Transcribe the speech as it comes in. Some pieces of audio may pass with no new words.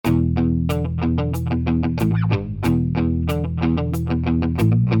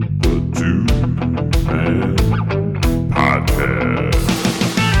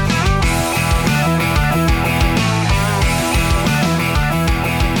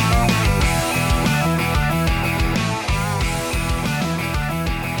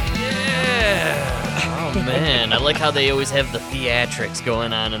like how they always have the theatrics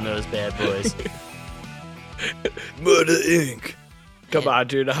going on in those bad boys. Murder Inc. Come on,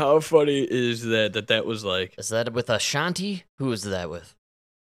 dude. How funny is that was like... Is that with Ashanti? Who was that with?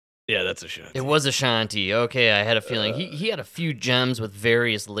 Yeah, that's Ashanti. It was Ashanti. Okay, I had a feeling. He had a few gems with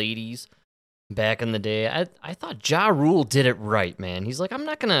various ladies back in the day. I thought Ja Rule did it right, man. He's like, I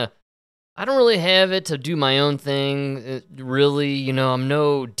don't really have it to do my own thing. Really, you know, I'm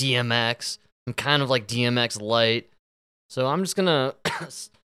no DMX. I'm kind of like DMX light. So I'm just gonna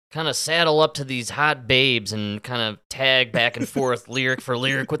kind of saddle up to these hot babes and kind of tag back and forth lyric for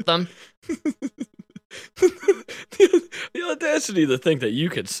lyric with them. The audacity to think that you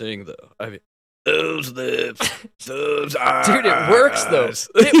could sing, though. I mean, those lips, those eyes. Dude, it works, though.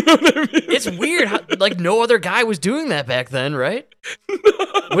 You know what I mean? It's weird how, like, no other guy was doing that back then, right?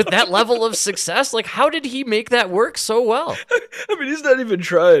 With that level of success, like, how did he make that work so well? I mean, he's not even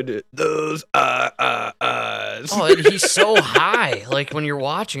trying it. Those eyes. Oh, and he's so high. Like, when you're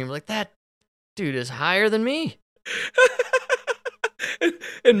watching him, like, that dude is higher than me.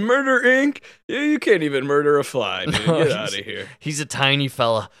 And Murder Inc., you can't even murder a fly, dude. No, Get out of here. He's a tiny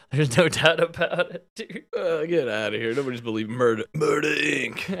fella. There's no doubt about it, dude. Get out of here. Nobody's believe Murder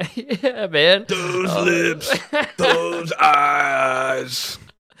Inc. Yeah, man. Those lips, those eyes.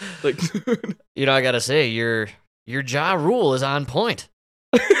 Like, you know, I gotta say, your Ja Rule is on point.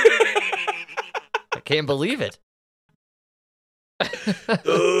 I can't believe it.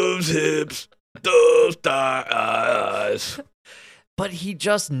 Those hips, those thighs. But he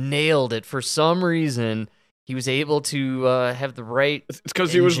just nailed it for some reason. He was able to have the right. It's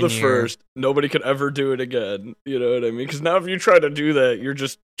because he was the first. Nobody could ever do it again. You know what I mean? Because now if you try to do that, you're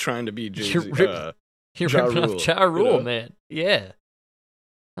just trying to be Jay-Z. You're ripping off Ja Rule, you know? Man. Yeah.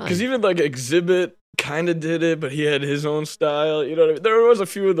 Because even like Exhibit kind of did it, but he had his own style. You know what I mean? There was a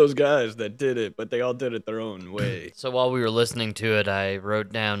few of those guys that did it, but they all did it their own way. So while we were listening to it, I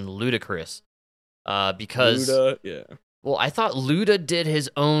wrote down Ludacris. Because. Luda, yeah. Well, I thought Luda did his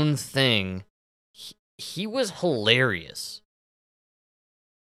own thing. He was hilarious.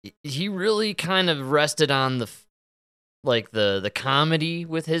 He really kind of rested on the comedy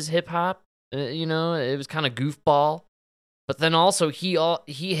with his hip hop. You know, it was kind of goofball. But then also he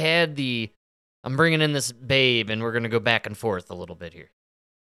had the I'm bringing in this babe and we're going to go back and forth a little bit here.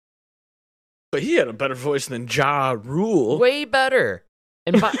 But he had a better voice than Ja Rule. Way better.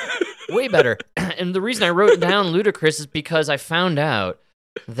 And way better. And the reason I wrote down Ludacris is because I found out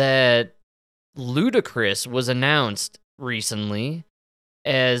that Ludacris was announced recently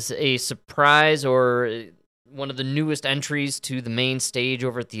as a surprise or one of the newest entries to the main stage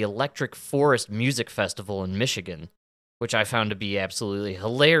over at the Electric Forest Music Festival in Michigan, which I found to be absolutely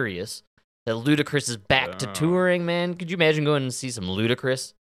hilarious. That Ludacris is back to touring, man. Could you imagine going to see some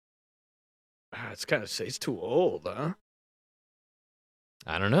Ludacris? It's kind of he's too old, huh?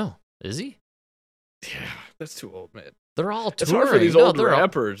 I don't know. Is he? Yeah, that's too old, man. They're all touring. It's hard for these old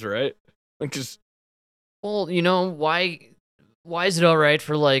rappers, right? Like, just... Well, you know, why is it all right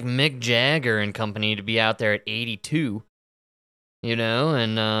for, like, Mick Jagger and company to be out there at 82? You know,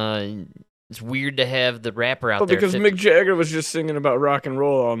 and it's weird to have the rapper out there. Because Mick Jagger was just singing about rock and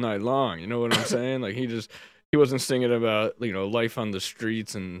roll all night long. You know what I'm saying? Like, he wasn't singing about, you know, life on the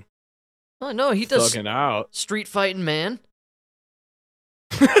streets and... Oh, no, he does thugging out. Street fighting, man.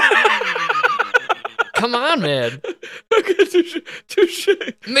 Come on, man. Okay, touche.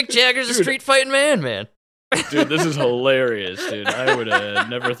 Mick Jagger's a street fighting man. Dude, this is hilarious, dude. I would have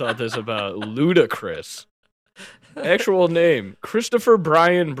never thought this about Ludacris. Actual name, Christopher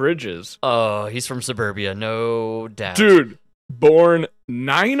Brian Bridges. Oh, he's from suburbia, no doubt. Dude, born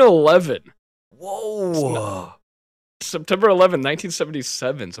 9/11. Whoa. September 11,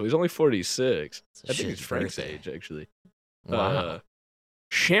 1977, so he's only 46. I think he's Frank's age, actually. Wow.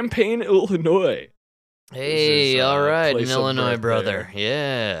 Champaign, Illinois. Hey, all right, an Illinois brother.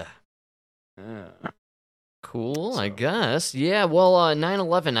 Yeah. Cool, I guess. Yeah, well,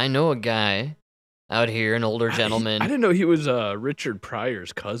 9/11, I know a guy out here, an older gentleman. I didn't know he was Richard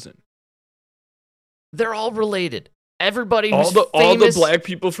Pryor's cousin. They're all related. Everybody who's all famous... the black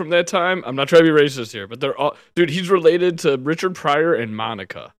people from that time, I'm not trying to be racist here, but they're all... Dude, he's related to Richard Pryor and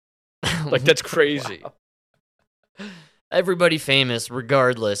Monica. Like, that's crazy. Wow. Everybody famous,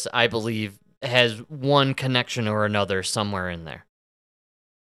 regardless, I believe, has one connection or another somewhere in there.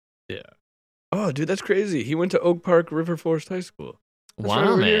 Yeah. Oh, dude, that's crazy. He went to Oak Park River Forest High School. That's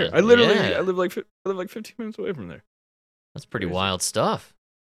wow, right man. here. I live like 15 minutes away from there. That's pretty wild stuff.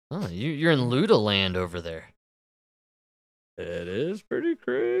 Oh, you're in Luda land over there. It is pretty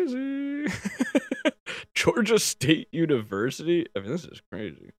crazy. Georgia State University. I mean, this is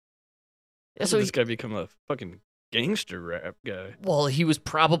crazy. Yeah, How did this guy become a fucking gangster rap guy. Well, he was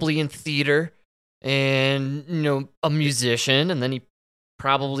probably in theater and, a musician, and then he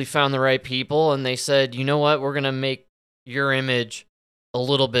probably found the right people, and they said, you know what, we're going to make your image a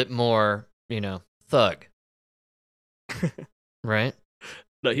little bit more, thug. Right?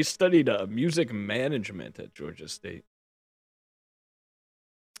 No, he studied music management at Georgia State.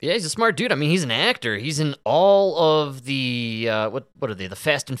 Yeah, he's a smart dude. I mean, he's an actor. He's in all of the what are they? The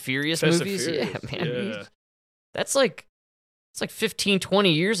Fast and Furious movies. Yeah, man. Yeah. That's like it's like 15,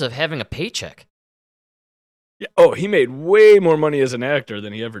 20 years of having a paycheck. Yeah. Oh, he made way more money as an actor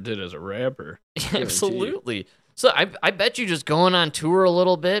than he ever did as a rapper. Absolutely. So I bet you just going on tour a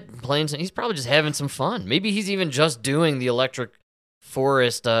little bit, playing he's probably just having some fun. Maybe he's even just doing the Electric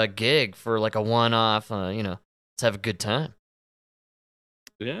Forest gig for like a one-off, let's have a good time.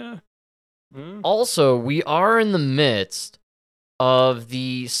 Yeah. Also, we are in the midst of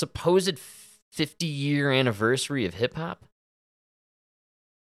the supposed 50-year anniversary of hip-hop.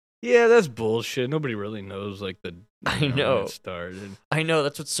 Yeah, that's bullshit. Nobody really knows like I know when it started. I know,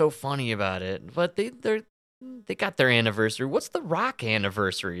 that's what's so funny about it. But they got their anniversary. What's the rock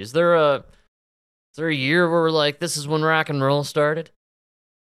anniversary? Is there a year where we're like, this is when rock and roll started?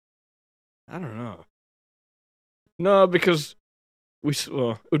 I don't know. No, because it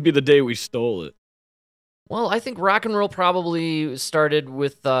would be the day we stole it. Well, I think rock and roll probably started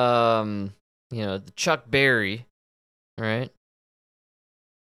with the Chuck Berry, right?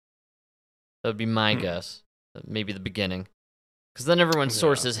 That would be my guess. Maybe the beginning. Because then everyone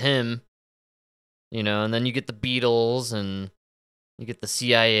sources him, and then you get the Beatles, and you get the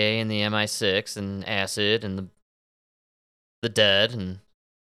CIA and the MI6 and Acid and the Dead, and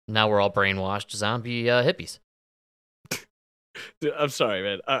now we're all brainwashed zombie hippies. Dude, I'm sorry,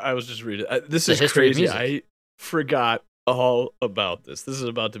 man. I was just reading. This The is history of crazy. music. I forgot all about this. This is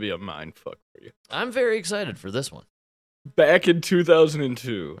about to be a mind fuck for you. I'm very excited for this one. Back in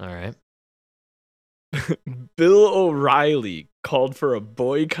 2002, All right. Bill O'Reilly called for a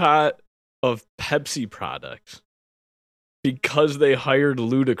boycott of Pepsi products because they hired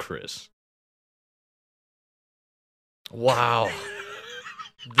Ludacris. Wow.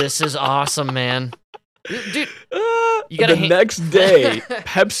 This is awesome, man. Dude, you The gotta next day,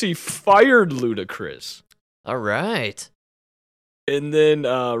 Pepsi fired Ludacris. all right. And then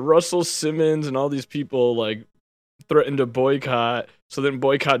Russell Simmons and all these people like threatened to boycott. So then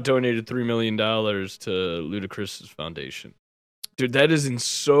Boycott donated $3 million to Ludacris's foundation. Dude, that is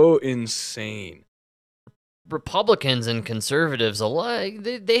so insane. Republicans and conservatives alike,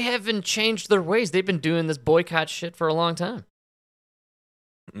 they haven't changed their ways. They've been doing this boycott shit for a long time.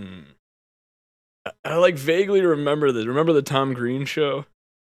 I like vaguely remember this. Remember the Tom Green show?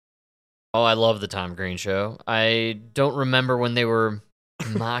 Oh, I love the Tom Green show. I don't remember when they were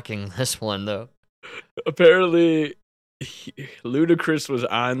mocking this one, though. Apparently, Ludacris was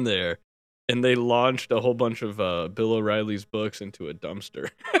on there, and they launched a whole bunch of Bill O'Reilly's books into a dumpster.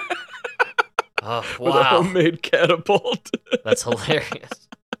 Oh, With a wow. homemade catapult. That's hilarious.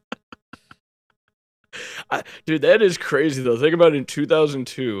 Dude, that is crazy, though. Think about it in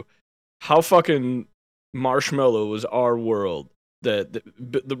 2002, how fucking marshmallow was our world that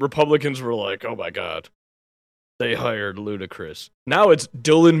the Republicans were like, oh my God, they hired Ludacris. Now it's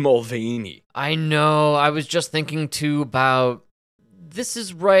Dylan Mulvaney. I know. I was just thinking, too, about this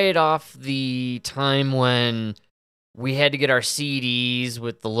is right off the time when we had to get our CDs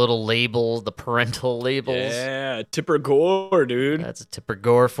with the little labels, the parental labels. Yeah, Tipper Gore, dude. That's a Tipper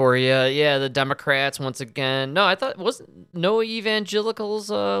Gore for you. Yeah, the Democrats once again. No, I thought wasn't no evangelicals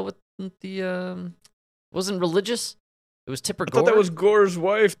with the wasn't religious. It was Tipper I Gore. thought that was Gore's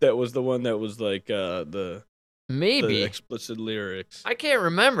wife. That was the one that was like the maybe explicit lyrics. I can't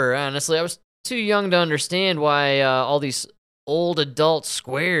remember honestly. I was too young to understand why all these old adult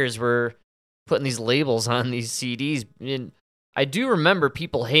squares were putting these labels on these CDs. And I do remember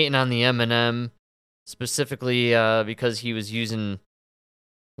people hating on the Eminem specifically because he was using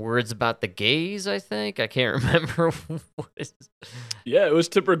words about the gays, I think. I can't remember what is. Yeah, it was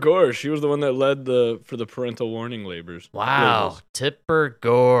Tipper Gore. She was the one that led for the parental warning labels. Wow, Labels. Tipper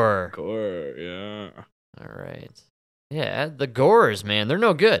Gore. Gore, yeah. All right. Yeah, the Gores, man, they're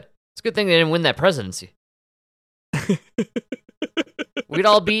no good. It's a good thing they didn't win that presidency. We'd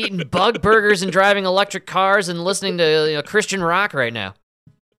all be eating bug burgers and driving electric cars and listening to Christian rock right now.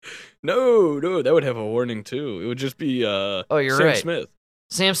 No, that would have a warning too. It would just be Oh, you're Sam right. Smith.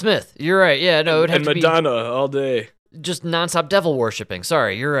 Sam Smith. You're right. Yeah, no, it would have And to Madonna all day. be just nonstop devil worshipping.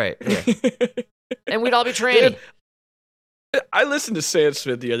 Sorry, you're right. Yeah. And we'd all be tranny. Dude, I listened to Sam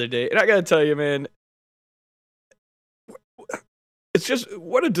Smith the other day, and I gotta tell you, man, it's just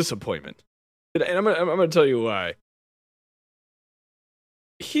what a disappointment. And I'm gonna tell you why.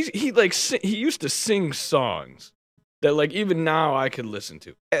 He used to sing songs that like even now I could listen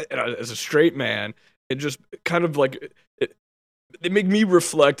to. As a straight man, it just kind of like they make me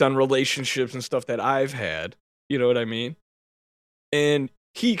reflect on relationships and stuff that I've had. You know what I mean? And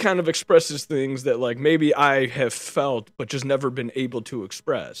he kind of expresses things that like maybe I have felt but just never been able to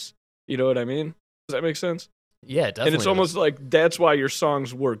express. You know what I mean? Does that make sense? Yeah, definitely. And it's almost like that's why your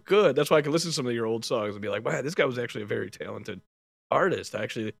songs were good. That's why I can listen to some of your old songs and be like, wow, this guy was actually a very talented artist,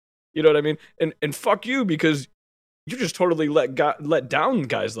 actually. You know what I mean? And fuck you, because you just totally let down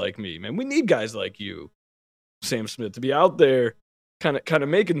guys like me, man. We need guys like you, Sam Smith, to be out there kind of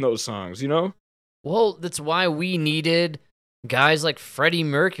making those songs, you know? Well, that's why we needed guys like Freddie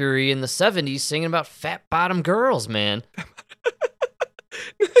Mercury in the 70s singing about fat bottom girls, man.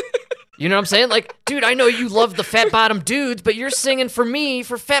 You know what I'm saying? Like, dude, I know you love the fat bottom dudes, but you're singing for me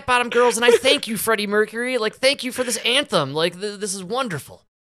for fat bottom girls, and I thank you, Freddie Mercury. Like, thank you for this anthem. Like, this is wonderful.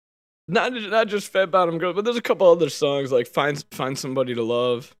 Not just fat bottom girls, but there's a couple other songs like find somebody to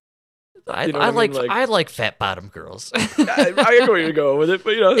love. I like fat bottom girls. I get where you're going with it,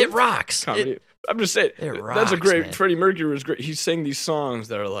 but you know it rocks. I'm just saying that's a great. Man. Freddie Mercury was great. He sang these songs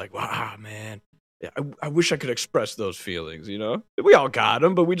that are like, wow, man. Yeah, I wish I could express those feelings. You know, we all got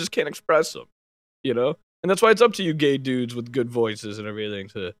them, but we just can't express them. You know, and that's why it's up to you, gay dudes with good voices and everything,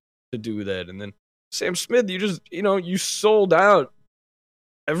 to do that. And then Sam Smith, you sold out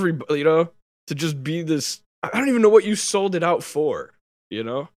everybody, to just be this. I don't even know what you sold it out for. You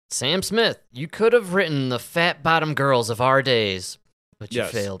know. Sam Smith, you could have written the fat bottom girls of our days, but you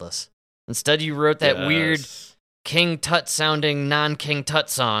failed us. Instead, you wrote that weird King Tut sounding non-King Tut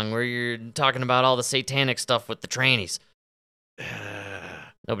song where you're talking about all the satanic stuff with the trannies.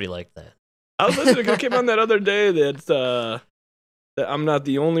 Nobody liked that. I was listening. It came on that other day that I'm Not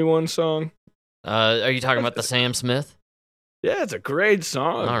the Only One song. Are you talking about the Sam Smith? Yeah, it's a great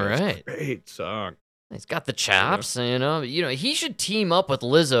song. All right. It's a great song. He's got the chops, you know. He should team up with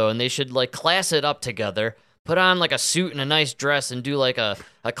Lizzo, and they should like class it up together. Put on like a suit and a nice dress, and do like a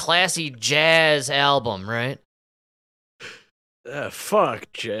classy jazz album, right?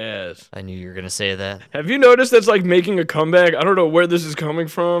 Fuck jazz. I knew you were gonna say that. Have you noticed that's like making a comeback? I don't know where this is coming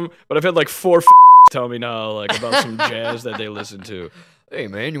from, but I've had like 4 tell me now like about some jazz that they listen to. Hey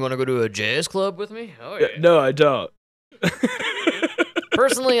man, you want to go to a jazz club with me? Oh yeah. No, I don't.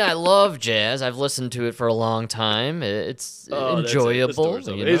 Personally, I love jazz. I've listened to it for a long time. It's enjoyable.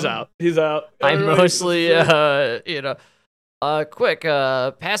 He's out. I mostly, quick,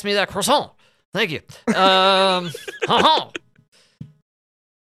 pass me that croissant. Thank you.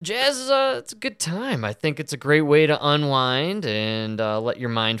 Jazz is it's a good time. I think it's a great way to unwind and let your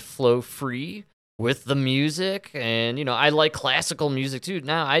mind flow free with the music. And I like classical music too.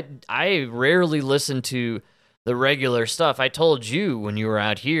 Now I rarely listen to the regular stuff. I told you when you were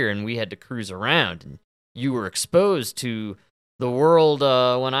out here and we had to cruise around and you were exposed to the world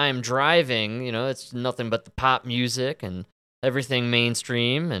when I am driving. It's nothing but the pop music and everything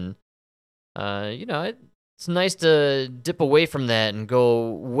mainstream. And, it's nice to dip away from that and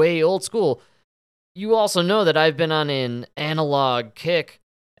go way old school. You also know that I've been on an analog kick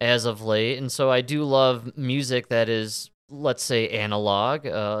as of late. And so I do love music that is, let's say, analog,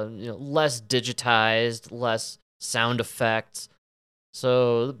 less digitized, less sound effects.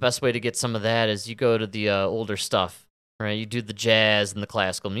 So the best way to get some of that is you go to the older stuff, right? You do the jazz and the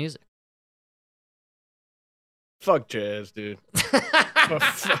classical music. Fuck jazz, dude.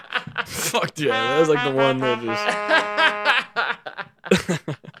 Fuck jazz. That was like the one that just...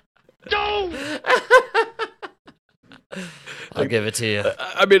 I'll give it to you.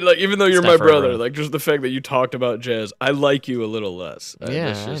 I mean, like, even though you're my brother, like, just the fact that you talked about jazz, I like you a little less.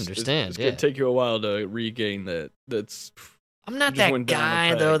 Yeah, I understand. It's gonna take you a while to regain that. I'm not that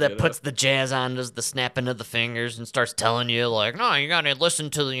guy, though, that puts the jazz on, does the snapping of the fingers, and starts telling you, like, no, you gotta listen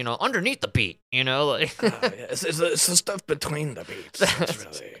to, underneath the beat, Like... it's the stuff between the beats. It's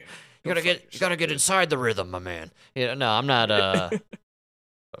really... You gotta get inside the rhythm, my man. No, I'm not,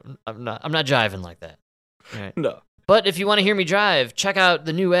 I'm not jiving like that. Right. No. But if you want to hear me jive, check out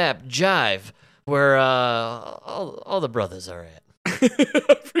the new app, Jive, where all the brothers are at.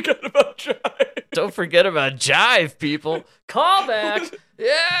 I forgot about Jive. Don't forget about Jive, people. Call back.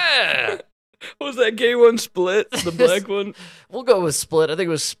 Yeah. What was that gay one? Split? The black one? We'll go with Split. I think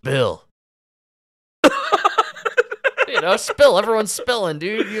it was Spill. Spill. Everyone's spilling,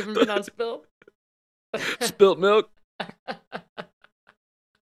 dude. You haven't been on Spill? Spilt milk?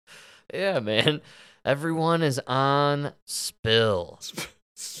 Yeah, man. Everyone is on Spill.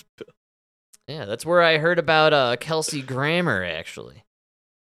 Spill. Yeah, that's where I heard about Kelsey Grammer, actually.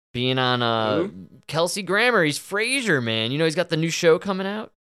 being on Kelsey Grammer. He's Frasier, man. You know, he's got the new show coming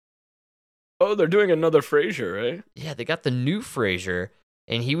out. Oh, they're doing another Frasier, right? Yeah, they got the new Frasier,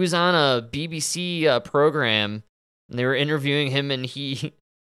 and he was on a BBC program, and they were interviewing him, and he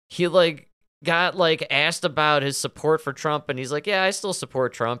like got like asked about his support for Trump, and he's like, "Yeah, I still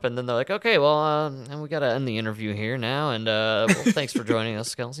support Trump." And then they're like, "Okay, well, and we gotta end the interview here now." And well, thanks for joining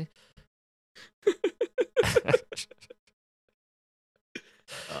us, Kelsey.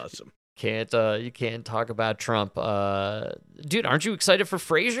 Awesome. You can't talk about Trump, dude. Aren't you excited for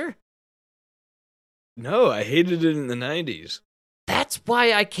Frasier? No, I hated it in the 90s. That's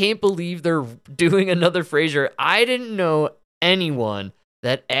why I can't believe they're doing another Frasier. I didn't know anyone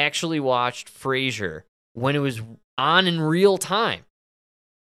that actually watched Frasier when it was on in real time.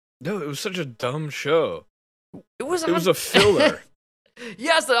 No, it was such a dumb show. It was a filler.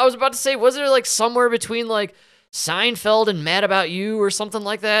 Yes, I was about to say, was there like somewhere between like Seinfeld and Mad About You or something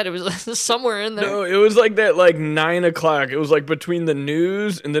like that? It was somewhere in there. No, it was like that, like 9 o'clock. It was like between the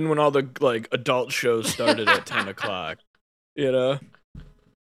news and then when all the like adult shows started at 10 o'clock. You know?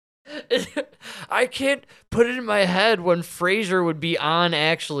 I can't put it in my head when Frasier would be on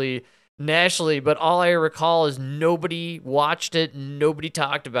actually nationally, but all I recall is nobody watched it, nobody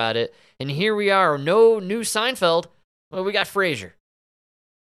talked about it, and here we are, no new Seinfeld. Well, we got Frasier.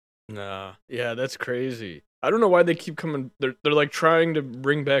 Nah, yeah, that's crazy. I don't know why they keep coming. They're like trying to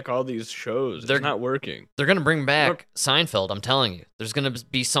bring back all these shows. It's not working. They're gonna bring back Seinfeld. I'm telling you. There's gonna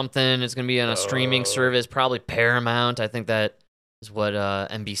be something. It's gonna be on a streaming service, probably Paramount. I think that is what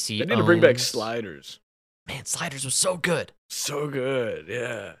NBC. They need to bring back Sliders. Man, Sliders was so good. So good,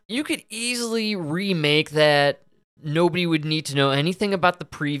 yeah. You could easily remake that. Nobody would need to know anything about the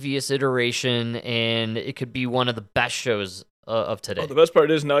previous iteration, and it could be one of the best shows of today. Oh, the best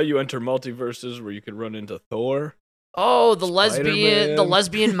part is now you enter multiverses where you could run into Thor. Oh, the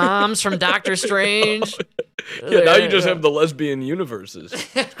lesbian moms from Doctor Strange. Yeah, now you just have the lesbian universes.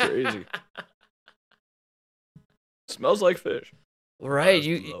 It's crazy. Smells like fish. Right,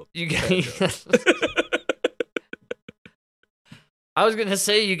 you got. I was gonna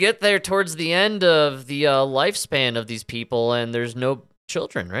say you get there towards the end of the lifespan of these people, and there's no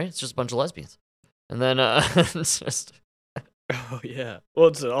children, right? It's just a bunch of lesbians, and then it's just. Oh yeah. Well,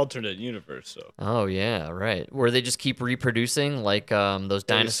 it's an alternate universe, so. Oh yeah, right. Where they just keep reproducing like those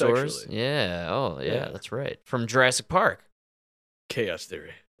dinosaurs. Yeah. Oh yeah, that's right. From Jurassic Park. Chaos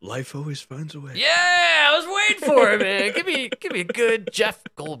theory. Life always finds a way. Yeah, I was waiting for it, man. Give me a good Jeff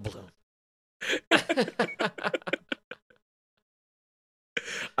Goldblum.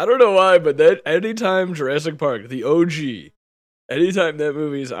 I don't know why, but that anytime Jurassic Park, the OG, anytime that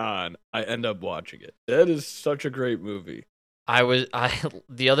movie's on, I end up watching it. That is such a great movie.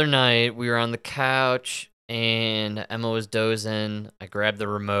 The other night we were on the couch and Emma was dozing. I grabbed the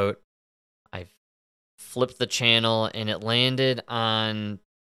remote. I flipped the channel and it landed on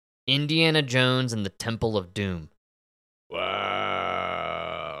Indiana Jones and the Temple of Doom.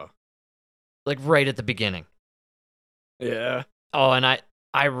 Wow. Like right at the beginning. Yeah. Oh, and I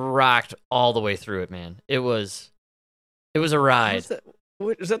rocked all the way through it, man. It was a ride. Is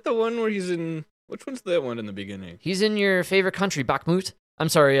that the one where he's in? Which one's that one in the beginning? He's in your favorite country, Bakhmut. I'm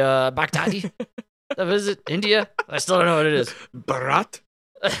sorry, Baghdadi. Is it India? I still don't know what it is. Bharat.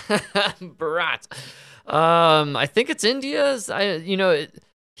 Bharat. I think it's India.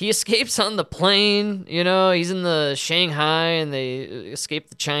 He escapes on the plane. You know, he's in the Shanghai, and they escape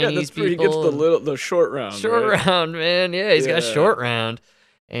the Chinese people. He gets the short round. Short round, man. Yeah, he's got a short round.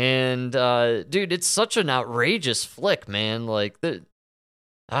 And dude, it's such an outrageous flick, man. Like they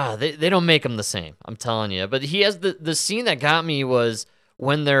don't make him the same. I'm telling you. But he has the scene that got me was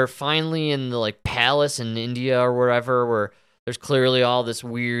when they're finally in the like palace in India or wherever, where there's clearly all this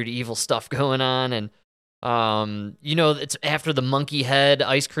weird evil stuff going on, and it's after the monkey head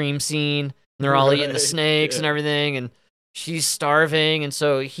ice cream scene, and they're all eating the snakes and everything, and she's starving, and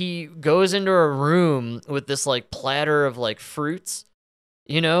so he goes into a room with this like platter of like fruits,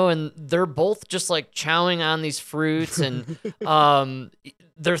 and they're both just like chowing on these fruits, and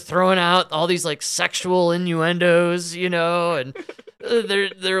they're throwing out all these like sexual innuendos, and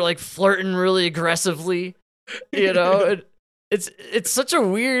they're like flirting really aggressively, and it's such a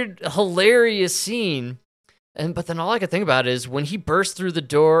weird, hilarious scene. But then all I could think about is when he bursts through the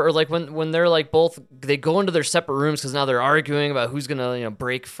door, or like when they're like they go into their separate rooms because now they're arguing about who's gonna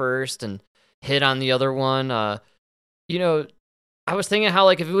break first and hit on the other one. I was thinking how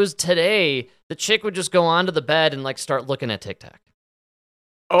like if it was today, the chick would just go onto the bed and like start looking at TikTok.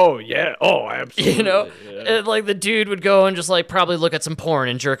 Oh yeah, oh absolutely. Yeah. And, like the dude would go and just like probably look at some porn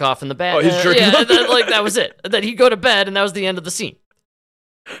and jerk off in the bed. Oh, he's jerking off. Then, like that was it. Then he'd go to bed and that was the end of the scene.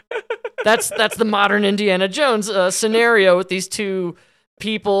 That's the modern Indiana Jones scenario with these two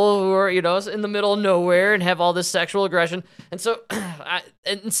people who are, in the middle of nowhere and have all this sexual aggression. And so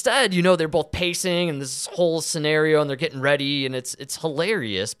and instead, they're both pacing and this whole scenario and they're getting ready and it's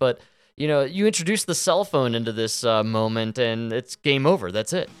hilarious. But, you introduce the cell phone into this moment and it's game over.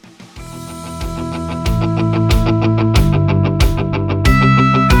 That's it.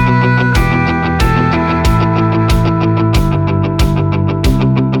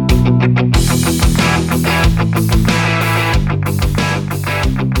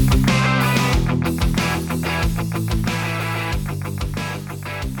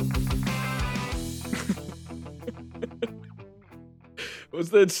 What's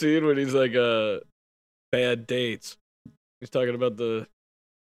that scene when he's like, bad dates? He's talking about the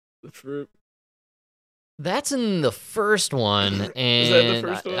fruit. That's in the first one, and Is that the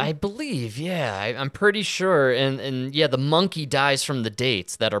first one? I believe, yeah, I'm pretty sure. And yeah, the monkey dies from the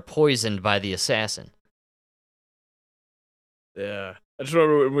dates that are poisoned by the assassin. Yeah. I just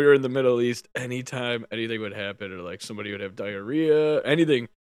remember when we were in the Middle East, anytime anything would happen or like somebody would have diarrhea, anything,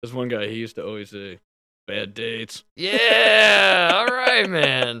 there's one guy, he used to always say, bad dates. Yeah, all right,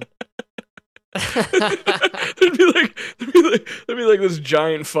 man. there'd be like this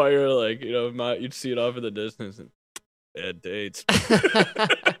giant fire, like, you'd see it off in the distance and bad dates.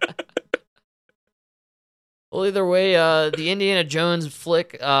 Well, either way, the Indiana Jones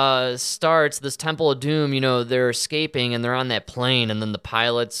flick starts, this Temple of Doom, they're escaping and they're on that plane and then the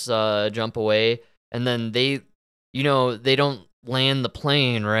pilots jump away and then they don't land the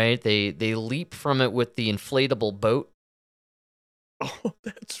plane, right? They leap from it with the inflatable boat. Oh,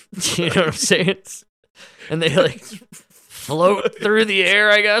 that's right. You know what I'm saying? And they like float through the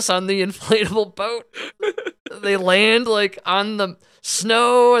air, I guess, on the inflatable boat. They land like on the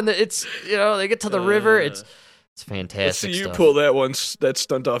snow, and it's they get to the river. It's fantastic. Let's see you stuff. pull that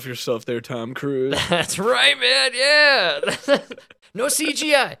stunt off yourself, there, Tom Cruise. That's right, man. Yeah, no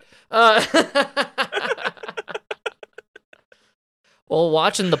CGI. Well,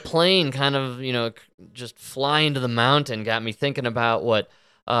 watching the plane kind of, just fly into the mountain got me thinking about what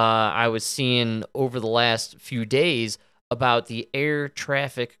I was seeing over the last few days about the air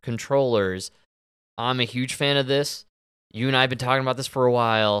traffic controllers. I'm a huge fan of this. You and I have been talking about this for a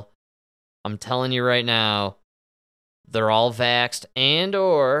while. I'm telling you right now, they're all vaxxed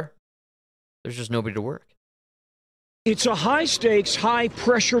or there's just nobody to work. It's a high-stakes,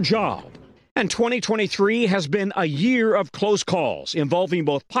 high-pressure job. And 2023 has been a year of close calls involving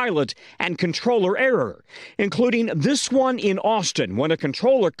both pilot and controller error, including this one in Austin when a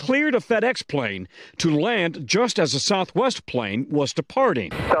controller cleared a FedEx plane to land just as a Southwest plane was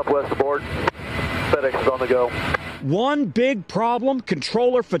departing. Southwest aboard. FedEx is on the go. One big problem,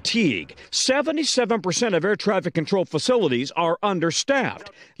 controller fatigue. 77% of air traffic control facilities are understaffed,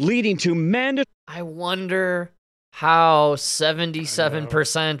 leading to mandatory... I wonder how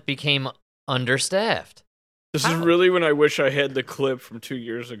 77% became understaffed. This is really when I wish I had the clip from 2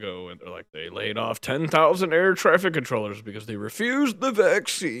 years ago when they're like, they laid off 10,000 air traffic controllers because they refused the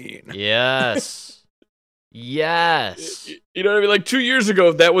vaccine. Yes. Yes. You know what I mean? Like 2 years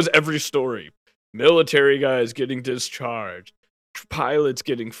ago, that was every story. Military guys getting discharged, pilots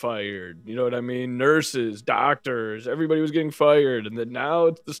getting fired, you know what I mean? Nurses, doctors, everybody was getting fired. And then now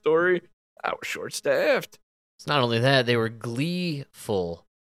it's the story, I was short-staffed. It's not only that, they were gleeful.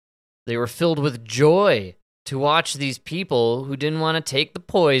 They were filled with joy to watch these people who didn't want to take the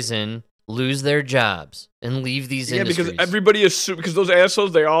poison lose their jobs and leave these industries. Yeah, because everybody assumed, because those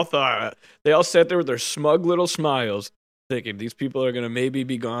assholes, they all sat there with their smug little smiles thinking these people are going to maybe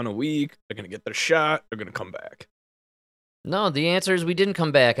be gone a week, they're going to get their shot, they're going to come back. No, the answer is we didn't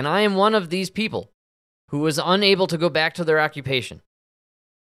come back, and I am one of these people who was unable to go back to their occupation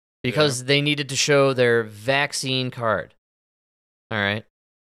because they needed to show their vaccine card. All right?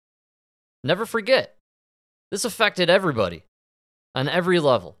 Never forget, this affected everybody on every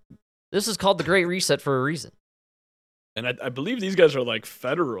level. This is called the Great Reset for a reason. And I believe these guys are like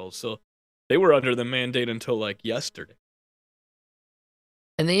federal, so they were under the mandate until like yesterday.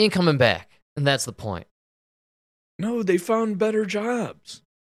 And they ain't coming back, and that's the point. No, they found better jobs.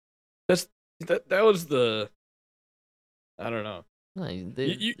 That was the... I don't know. No,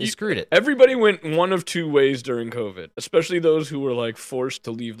 they screwed it. Everybody went one of two ways during COVID, especially those who were like forced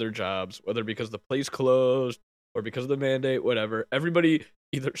to leave their jobs, whether because the place closed or because of the mandate, whatever. Everybody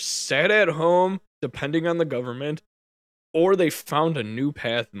either sat at home, depending on the government, or they found a new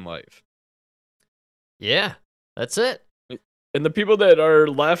path in life. Yeah, that's it. And the people that are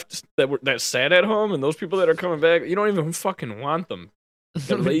left that sat at home and those people that are coming back, you don't even fucking want them.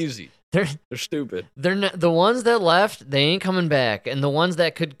 They're lazy. They're stupid. they're not, the ones that left, they ain't coming back, and the ones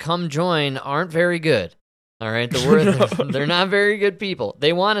that could come join aren't very good. All right, they're not very good people.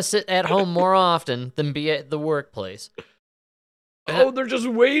 They want to sit at home more often than be at the workplace. Oh, they're just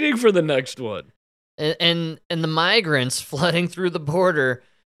waiting for the next one. And the migrants flooding through the border,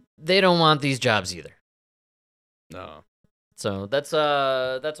 they don't want these jobs either. No. So that's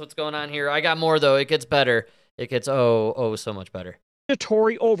what's going on here. I got more though. It gets better. It gets so much better.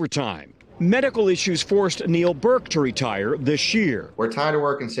 Mandatory overtime. Medical issues forced Neil Burke to retire this year. We're tired of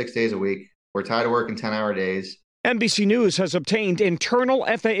working 6 days a week. We're tired of working 10-hour days. NBC News has obtained internal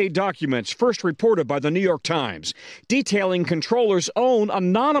FAA documents first reported by the New York Times, detailing controllers' own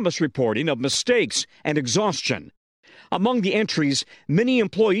anonymous reporting of mistakes and exhaustion. Among the entries, many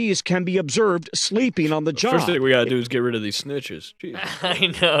employees can be observed sleeping on the job. First thing we gotta do is get rid of these snitches. Jeez. I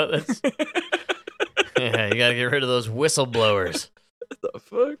know. That's yeah, you gotta get rid of those whistleblowers. What the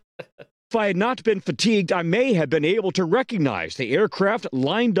fuck? If I had not been fatigued, I may have been able to recognize the aircraft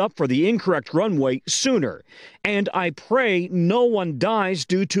lined up for the incorrect runway sooner. And I pray no one dies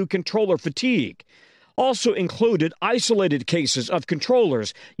due to controller fatigue. Also included isolated cases of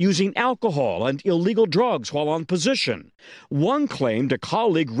controllers using alcohol and illegal drugs while on position. One claimed a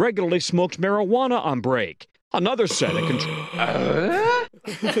colleague regularly smoked marijuana on break. Another said a controller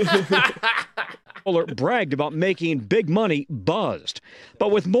bragged about making big money buzzed.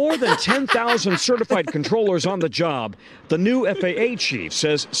 But with more than 10,000 certified controllers on the job, the new FAA chief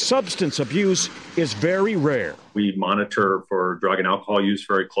says substance abuse is very rare. We monitor for drug and alcohol use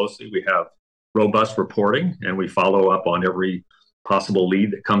very closely. We have robust reporting, and we follow up on every possible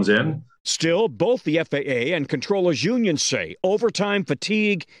lead that comes in. Still, both the FAA and controllers unions say overtime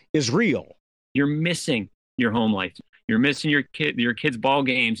fatigue is real. You're missing your home life. You're missing your kids' ball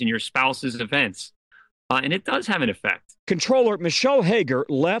games and your spouse's events. And it does have an effect. Controller Michelle Hager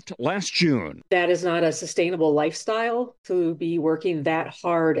left last June. That is not a sustainable lifestyle to be working that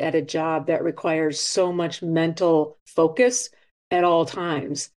hard at a job that requires so much mental focus at all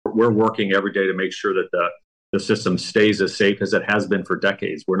times. We're working every day to make sure that the system stays as safe as it has been for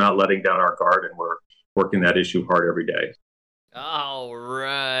decades. We're not letting down our guard, and we're working that issue hard every day. All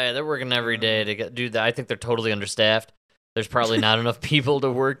right. They're working every day to do that. I think they're totally understaffed. There's probably not enough people to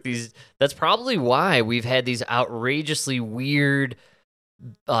work these. That's probably why we've had these outrageously weird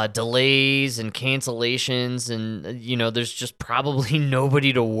delays and cancellations. And, there's just probably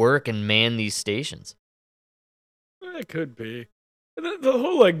nobody to work and man these stations. It could be. The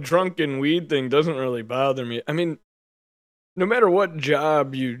whole, drunken weed thing doesn't really bother me. I mean, no matter what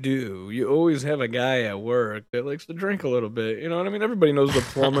job you do, you always have a guy at work that likes to drink a little bit. You know what I mean? Everybody knows the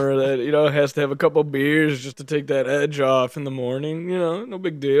plumber that, has to have a couple beers just to take that edge off in the morning. No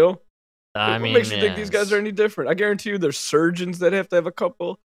big deal. What makes you think these guys are any different? I guarantee you there's surgeons that have to have a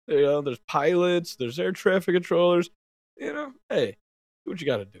couple. There's pilots, there's air traffic controllers. Hey, do what you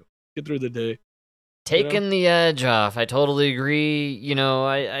got to do. Get through the day. Taking the edge off. I totally agree.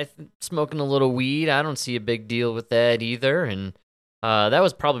 I smoking a little weed. I don't see a big deal with that either. And that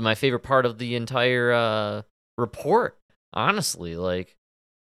was probably my favorite part of the entire report. Honestly,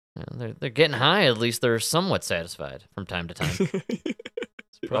 they're getting high. At least they're somewhat satisfied from time to time.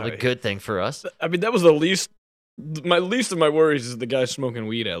 It's probably a good thing for us. I mean, that was the least. My least of my worries is the guy smoking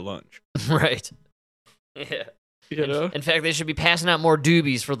weed at lunch. Right. Yeah. In fact, they should be passing out more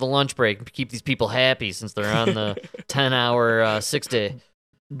doobies for the lunch break to keep these people happy since they're on the 10-hour 6-day.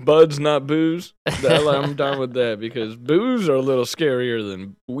 Buds, not booze. I'm down with that because booze are a little scarier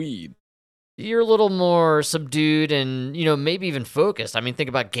than weed. You're a little more subdued and, maybe even focused. I mean, think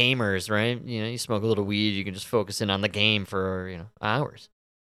about gamers, right? You smoke a little weed, you can just focus in on the game for, hours.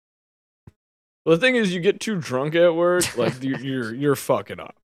 Well, the thing is, you get too drunk at work, you're fucking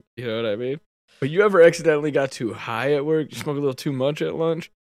up. You know what I mean? But you ever accidentally got too high at work, you smoke a little too much at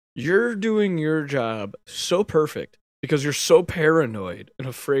lunch, you're doing your job so perfect because you're so paranoid and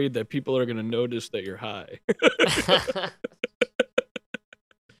afraid that people are going to notice that you're high.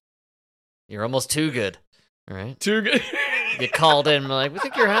 You're almost too good, all right? Too good. Get called in, we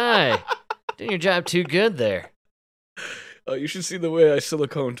think you're high. Doing your job too good there. Oh, you should see the way I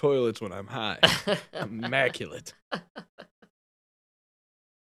silicone toilets when I'm high. Immaculate.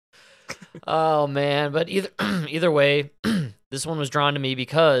 Oh man, but either way, this one was drawn to me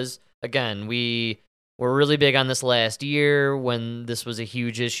because again, we were really big on this last year when this was a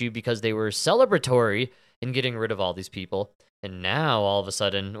huge issue because they were celebratory in getting rid of all these people, and now all of a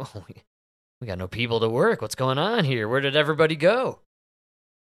sudden, we got no people to work. What's going on here? Where did everybody go?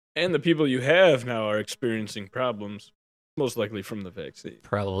 And the people you have now are experiencing problems. most likely from the vaccine.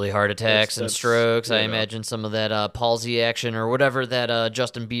 Probably heart attacks and That's, strokes. I you know. imagine some of that palsy action or whatever that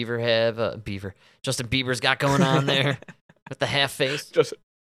Justin Justin Bieber's got going on there with the half face.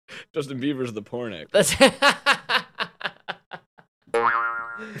 Justin Bieber's the porn actor. That's yeah.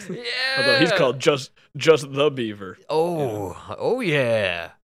 Although he's called just the Beaver. Oh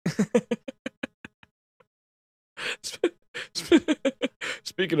yeah.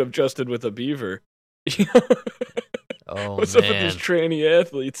 Speaking of Justin with a beaver, Oh what's man. up with these tranny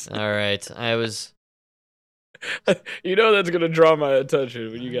athletes? All right, I was. You know that's gonna draw my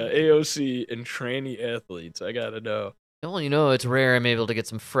attention when you got AOC and tranny athletes. I gotta know. Well, you know, it's rare I'm able to get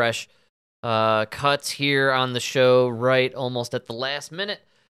some fresh cuts here on the show right almost at the last minute.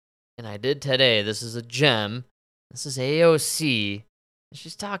 And I did today. This is a gem. This is AOC.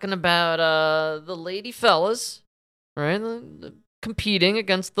 She's talking about the lady fellas, right? Competing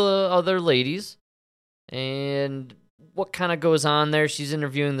against the other ladies. And what kind of goes on there. She's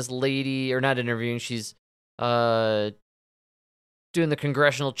interviewing this lady, or not interviewing, she's doing the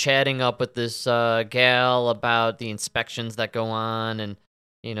congressional chatting up with this gal about the inspections that go on and,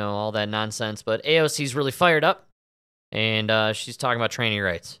 you know, all that nonsense. But AOC's really fired up, and she's talking about trainee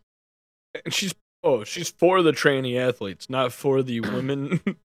rights. And she's for the tranny athletes, not for the women.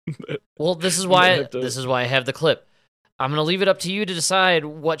 Well, this is why have to- this is why I have the clip. I'm going to leave it up to you to decide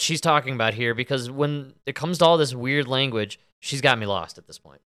what she's talking about here, because when it comes to all this weird language, she's got me lost at this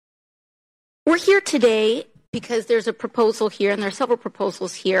point. We're here today because there's a proposal here, and there are several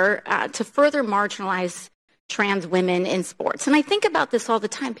proposals here, to further marginalize trans women in sports. And I think about this all the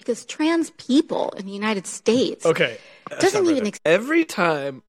time because trans people in the United States Okay. doesn't even Every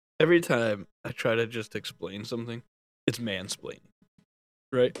time I try to just explain something, it's mansplaining.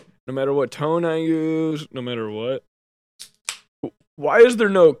 Right? No matter what tone I use, no matter what. Why is there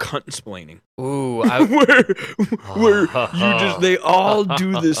no cunt-splaining? Ooh, where they all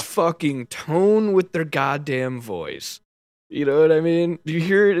do this fucking tone with their goddamn voice. You know what I mean? Do you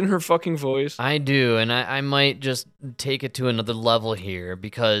hear it in her fucking voice? I do, and I might just take it to another level here,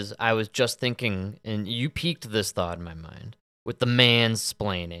 because I was just thinking, and you piqued this thought in my mind, with the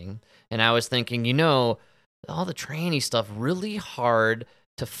mansplaining, and I was thinking, you know, all the tranny stuff really hard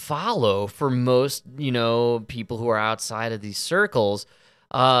to follow for most, you know, people who are outside of these circles.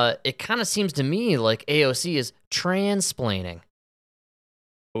 It kind of seems to me like AOC is transplaining.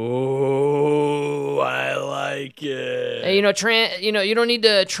 Oh, I like it. Hey, you know, you don't need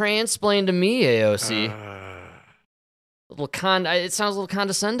to transplain to me, AOC. It sounds a little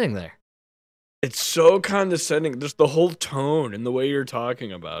condescending there. It's so condescending. Just the whole tone and the way you're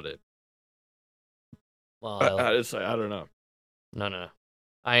talking about it. Well, I don't know. No.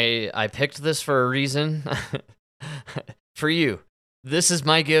 I picked this for a reason. For you. This is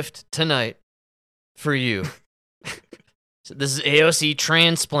my gift tonight. For you. So this is AOC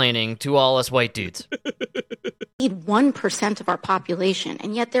transplaining to all us white dudes. need 1% of our population,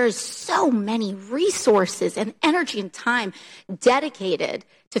 and yet there's so many resources and energy and time dedicated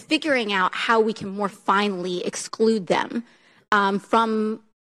to figuring out how we can more finely exclude them from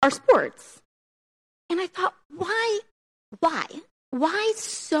our sports. And I thought, why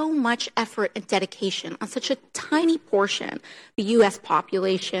so much effort and dedication on such a tiny portion of the U.S.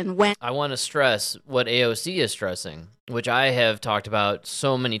 population when... I want to stress what AOC is stressing, which I have talked about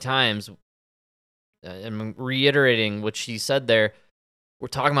so many times. I'm reiterating what she said there. We're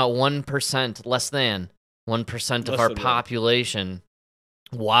talking about 1%, less than 1% of our population.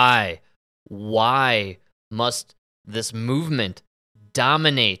 Why? Why must this movement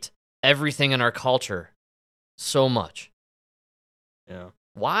dominate everything in our culture so much? Yeah.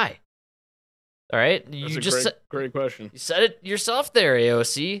 Why? All right. That's a great question. You said it yourself there,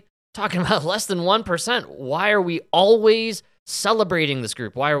 AOC. Talking about less than 1%. Why are we always celebrating this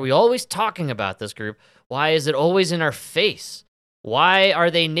group? Why are we always talking about this group? Why is it always in our face? Why are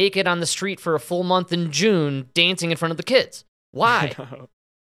they naked on the street for a full month in June dancing in front of the kids? Why?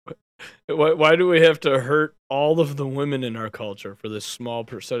 Why do we have to hurt all of the women in our culture for this small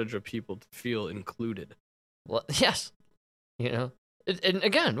percentage of people to feel included? Well, yes. You know, and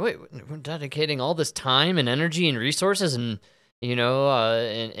again, wait, we're dedicating all this time and energy and resources and, you know,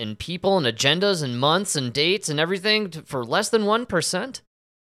 and people and agendas and months and dates and everything for less than 1%?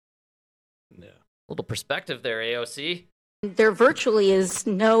 Yeah. Little perspective there, AOC. There virtually is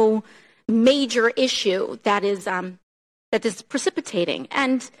no major issue that is precipitating,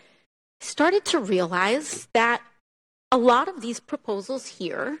 and started to realize that a lot of these proposals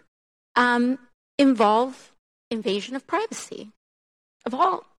here involve invasion of privacy of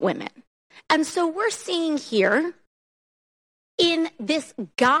all women. And so we're seeing here, in this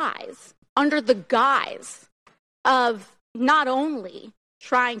guise, under the guise of not only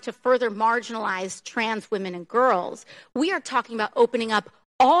trying to further marginalize trans women and girls, we are talking about opening up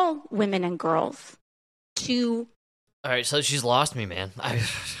all women and girls to... All right, so she's lost me, man. Are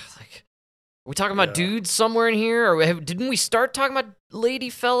we talking about dudes somewhere in here? Or didn't we start talking about lady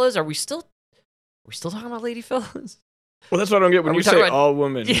fellas? Are we still talking about lady fellas? Well, that's what I don't get when you say all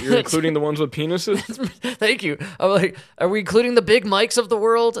women. Yeah, You're including the ones with penises? Thank you. I'm like, are we including the big mics of the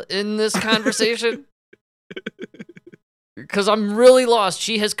world in this conversation? Because I'm really lost.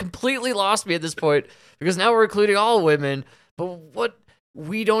 She has completely lost me at this point. Because now we're including all women, but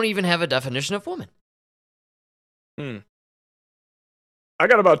we don't even have a definition of woman. I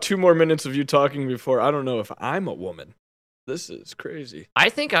got about 2 more minutes of you talking before I don't know if I'm a woman. This is crazy. I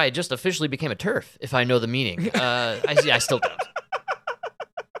think I just officially became a TERF, if I know the meaning. I still don't.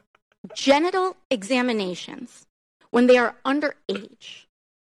 Genital examinations when they are underage.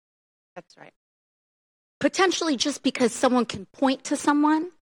 That's right. Potentially just because someone can point to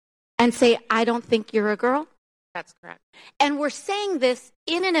someone and say, I don't think you're a girl. That's correct. And we're saying this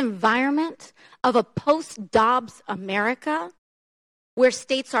in an environment of a post-Dobbs America where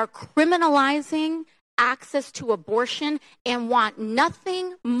states are criminalizing access to abortion and want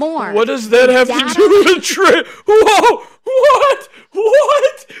nothing more. What does that have to do with trans? Whoa!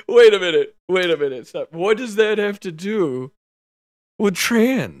 What? Wait a minute. Stop. What does that have to do with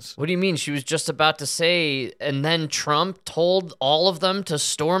trans? What do you mean? She was just about to say, and then Trump told all of them to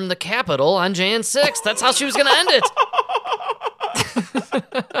storm the Capitol on Jan 6th. That's how she was going to end it.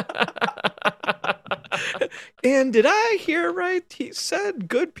 And did I hear right? He said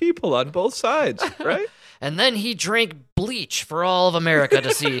good people on both sides, right? And then he drank bleach for all of America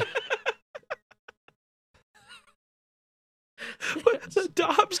to see. What's the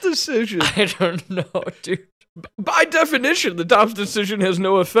Dobbs decision? I don't know, dude. By definition, the Dobbs decision has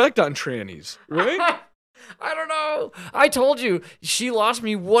no effect on trannies, right? I don't know. I told you, she lost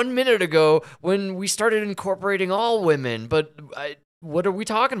me 1 minute ago when we started incorporating all women, but what are we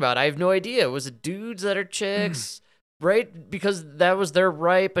talking about? I have no idea. Was it dudes that are chicks, right? Because that was their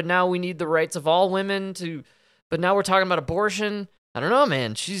right, but now we need the rights of all women to... But now we're talking about abortion. I don't know,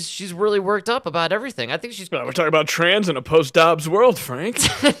 man. She's really worked up about everything. I think she's... We're talking about trans in a post-Dobbs world, Frank.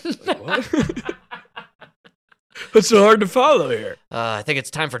 What? What's so hard to follow here? I think it's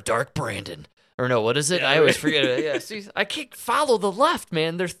time for Dark Brandon. Or no, what is it? I always forget it. Yeah, see, I can't follow the left,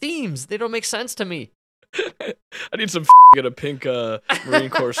 man. Their themes, they don't make sense to me. I need some get a pink Marine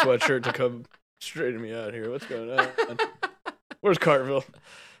Corps sweatshirt to come straighten me out here. What's going on? Where's Cartville?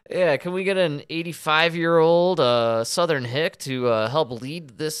 Yeah, can we get an 85-year-old Southern hick to help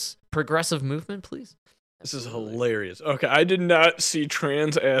lead this progressive movement, please? This is hilarious. Okay, I did not see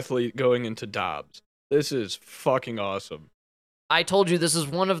trans athlete going into Dobbs. This is fucking awesome. I told you this is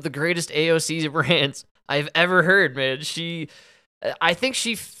one of the greatest AOC rants I've ever heard, man. I think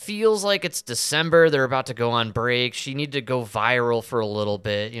she feels like it's December. They're about to go on break. She needed to go viral for a little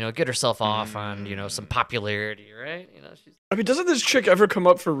bit, get herself off on, some popularity, right? I mean, doesn't this chick ever come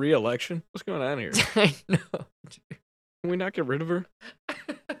up for re-election? What's going on here? I know. Can we not get rid of her?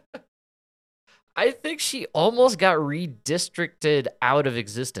 I think she almost got redistricted out of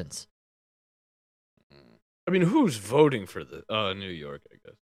existence. I mean, who's voting for the New York, I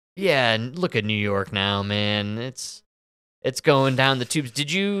guess? Yeah, and look at New York now, man. It's going down the tubes.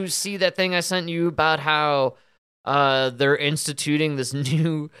 Did you see that thing I sent you about how they're instituting this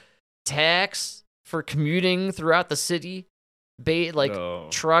new tax for commuting throughout the city?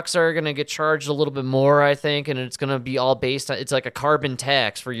 Trucks are going to get charged a little bit more, I think, and it's going to be all based on... It's like a carbon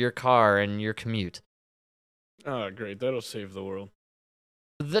tax for your car and your commute. Oh, great. That'll save the world.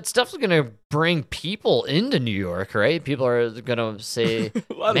 That's definitely going to bring people into New York, right? People are going to say,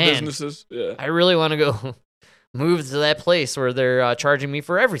 a lot of businesses, yeah. I really want to go move to that place where they're charging me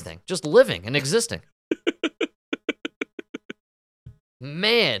for everything, just living and existing.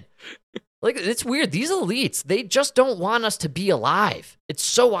 Man, it's weird. These elites, they just don't want us to be alive. It's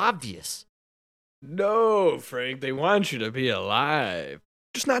so obvious. No, Frank, they want you to be alive.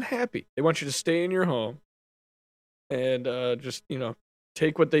 Just not happy. They want you to stay in your home and just,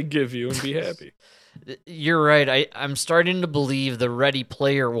 take what they give you and be happy. You're right. I'm starting to believe the Ready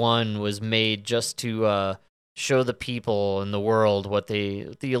Player One was made just to show the people in the world what the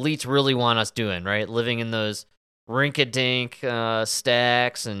elites really want us doing, right? Living in those rink-a-dink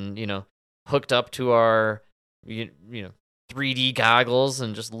stacks and, hooked up to our, 3D goggles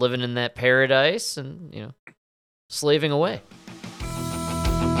and just living in that paradise and, slaving away.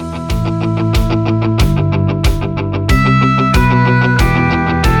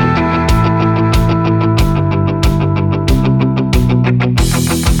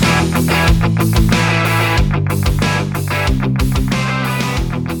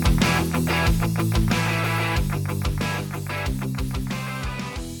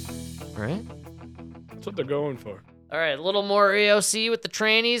 right? That's what they're going for. All right, a little more AOC with the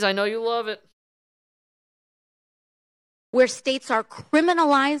trannies. I know you love it. Where states are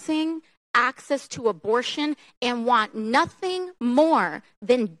criminalizing access to abortion and want nothing more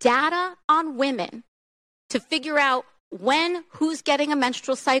than data on women to figure out when, who's getting a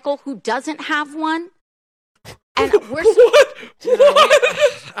menstrual cycle, who doesn't have one. And we're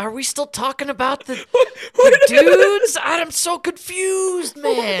Are we still talking about the dudes? I'm so confused,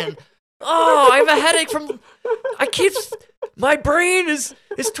 man. Oh, I have a headache from. My brain is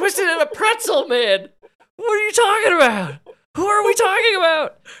twisted in a pretzel, man. What are you talking about? Who are we talking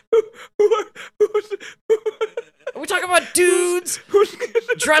about? Are we talking about dudes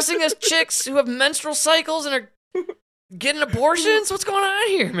dressing as chicks who have menstrual cycles and are getting abortions? What's going on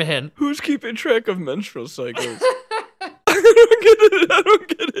here, man? Who's keeping track of menstrual cycles? I don't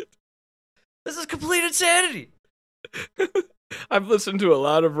get it. This is complete insanity. I've listened to a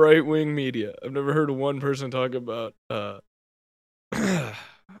lot of right-wing media. I've never heard one person talk about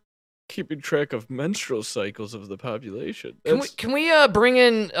keeping track of menstrual cycles of the population. Can we bring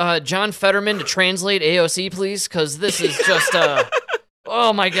in John Fetterman to translate AOC, please? Because this is just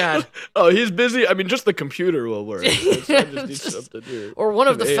oh my god. Oh, he's busy. I mean, just the computer will work. I just need something here. Or one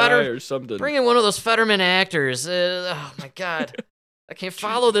of the Fetterman or something. Bring in one of those Fetterman actors. Oh my god, I can't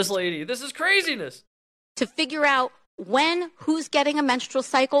follow this lady. This is craziness. to figure out when, who's getting a menstrual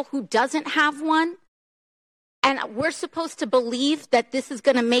cycle, who doesn't have one. And we're supposed to believe that this is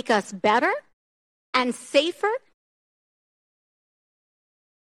going to make us better and safer?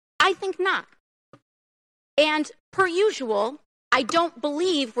 I think not. And per usual, I don't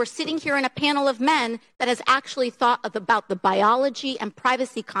believe we're sitting here in a panel of men that has actually thought about the biology and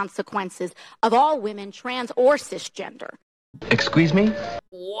privacy consequences of all women, trans or cisgender. Excuse me?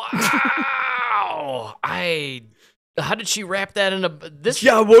 Wow! How did she wrap that in this?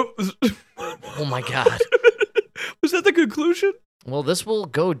 Yeah, what was... Oh my god. Was that the conclusion? Well, this will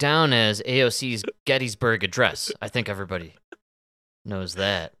go down as AOC's Gettysburg Address. I think everybody knows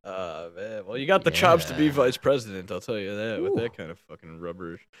that. Man. Well, you got the chops to be vice president, I'll tell you that, with that kind of fucking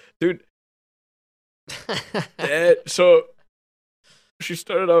rubber. Dude. So, she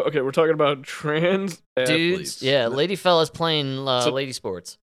started out, okay, we're talking about trans athletes. Dudes, yeah, lady fellas playing lady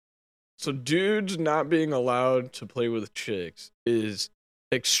sports. So dudes not being allowed to play with chicks is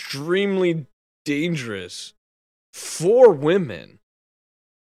extremely dangerous for women,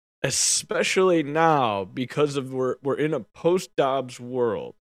 especially now because of we're in a post-Dobbs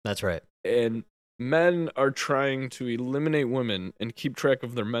world. That's right. And men are trying to eliminate women and keep track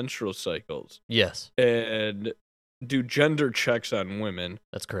of their menstrual cycles. Yes. And do gender checks on women.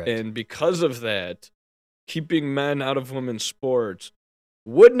 That's correct. And because of that, keeping men out of women's sports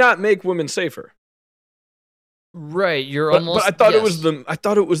would not make women safer. Right, But I thought it was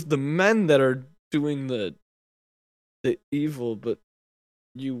the men that are doing the evil, but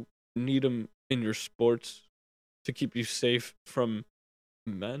you need them in your sports to keep you safe from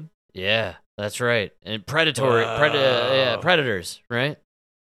men. Yeah, that's right. And predators, right?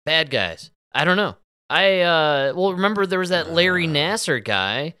 Bad guys. I don't know. Well, remember there was that Larry Nassar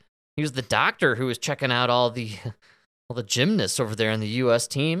guy. He was the doctor who was checking out all the gymnasts over there on the U.S.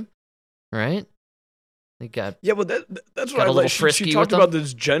 team, right? They got but that's what I like. She talked with about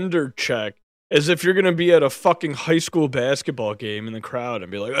this gender check as if you're gonna be at a fucking high school basketball game in the crowd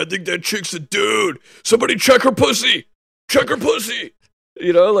and be like, I think that chick's a dude. Somebody check her pussy. Check her pussy.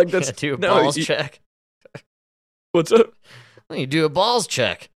 You know, like that's do a balls check. What's up? Well, you do a balls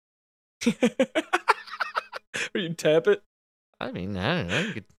check. Or you tap it. I mean, I don't know.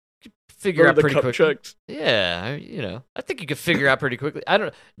 You could figure out pretty quickly. Checks. Yeah, I think you could figure out pretty quickly. I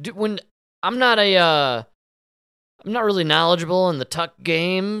don't when I'm not really knowledgeable in the tuck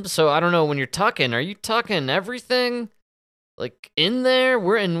game, so I don't know when you're tucking. Are you tucking everything like in there?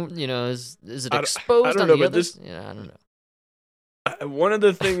 We're in, is it exposed on the other? I don't know. One of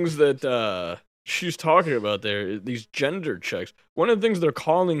the things that she's talking about there, these gender checks. One of the things they're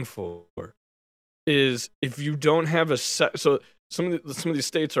calling for is if you don't have so some of these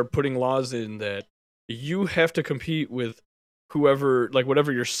states are putting laws in that you have to compete with whoever, like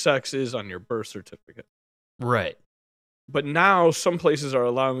whatever your sex is on your birth certificate. Right. But now some places are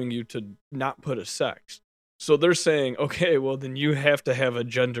allowing you to not put a sex. So they're saying, okay, well then you have to have a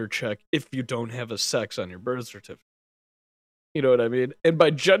gender check if you don't have a sex on your birth certificate. You know what I mean? And by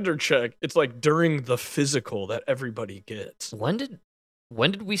gender check, it's like during the physical that everybody gets. When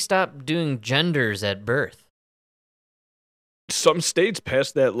did we stop doing genders at birth? Some states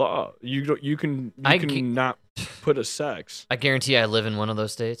passed that law. You can not put a sex. I guarantee I live in one of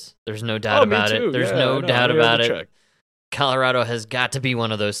those states. There's no doubt about me too. it. There's no doubt about it. Check. Colorado has got to be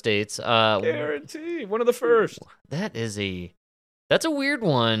one of those states. Guarantee. One of the first. That's a weird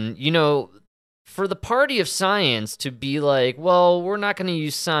one. For the party of science to be like, well, we're not going to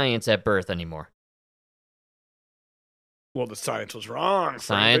use science at birth anymore. Well, the science was wrong.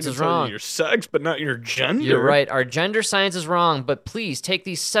 Science is wrong. Your sex, but not your gender. You're right. Our gender science is wrong, but please take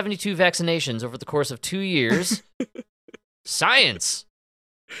these 72 vaccinations over the course of 2 years. Science.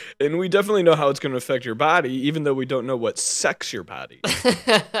 And we definitely know how it's going to affect your body, even though we don't know what sex your body is.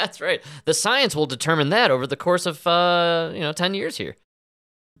 That's right. The science will determine that over the course of 10 years here.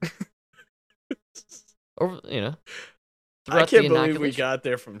 I can't believe we got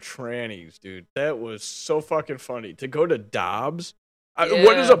there from trannies, dude. That was so fucking funny. To go to Dobbs?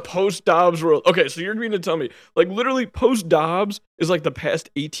 What is a post-Dobbs world? Okay, so you're going to tell me, like, literally post-Dobbs is like the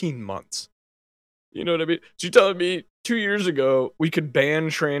past 18 months. You know what I mean? So you're telling me 2 years ago we could ban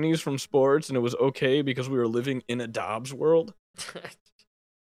trannies from sports and it was okay because we were living in a Dobbs world?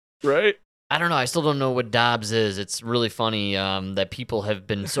 Right? I don't know. I still don't know what Dobbs is. It's really funny that people have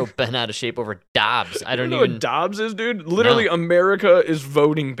been so bent out of shape over Dobbs. I don't know even what Dobbs is, dude. Literally, no. America is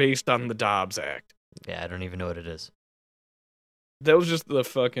voting based on the Dobbs Act. Yeah, I don't even know what it is. That was just the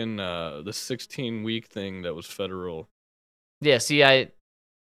fucking the 16-week thing that was federal. Yeah. See,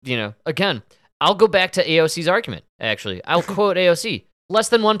 again, I'll go back to AOC's argument. Actually, I'll quote AOC: less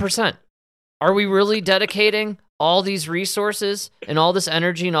than 1%. Are we really dedicating all these resources and all this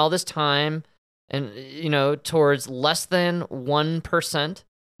energy and all this time and, towards less than 1%?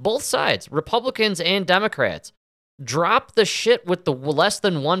 Both sides, Republicans and Democrats, drop the shit with the less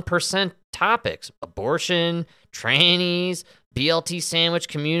than 1% topics. Abortion, trannies, BLT sandwich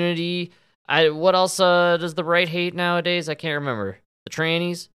community. What else does the right hate nowadays? I can't remember. The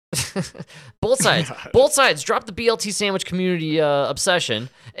trannies? Both sides drop the BLT sandwich community obsession,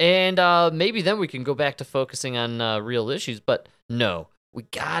 and maybe then we can go back to focusing on real issues. But no, we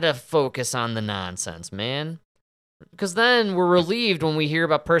gotta focus on the nonsense, man, because then we're relieved when we hear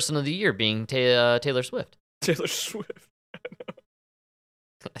about Person of the Year being Taylor Swift. Taylor Swift.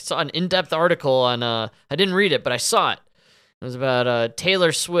 I saw an in-depth article on I didn't read it, but I saw it. It was about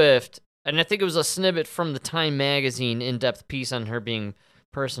Taylor Swift, and I think it was a snippet from the Time magazine in-depth piece on her being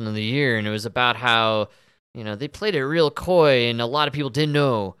Person of the Year, and it was about how, they played it real coy, and a lot of people didn't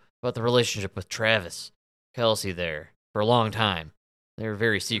know about the relationship with Travis Kelce there for a long time. They were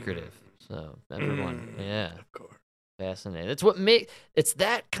very secretive, so everyone, of course, fascinating. That's what it's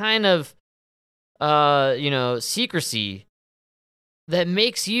that kind of, secrecy that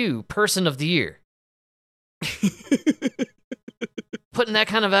makes you Person of the Year. Putting that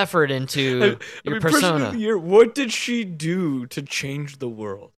kind of effort into your persona. Person of the Year, what did she do to change the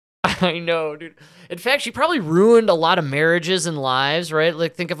world? I know, dude. In fact, she probably ruined a lot of marriages and lives, right?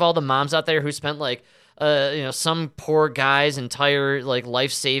 Like, think of all the moms out there who spent, some poor guy's entire,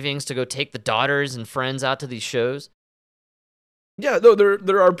 life savings to go take the daughters and friends out to these shows. Yeah, no,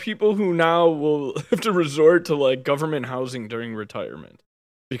 there are people who now will have to resort to, government housing during retirement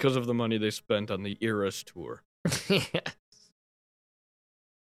because of the money they spent on the Eras tour. Yeah.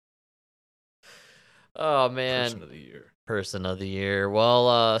 Oh, man. Person of the Year.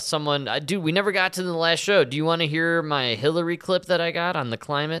 Well, we never got to the last show. Do you want to hear my Hillary clip that I got on the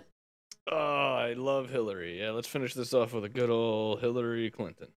climate? Oh, I love Hillary. Yeah, let's finish this off with a good old Hillary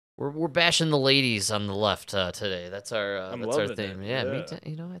Clinton. We're bashing the ladies on the left today. That's our theme. Yeah, me too.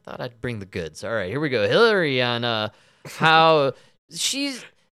 I thought I'd bring the goods. All right, here we go. Hillary on how she's...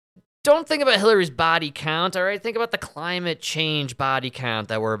 Don't think about Hillary's body count, all right? Think about the climate change body count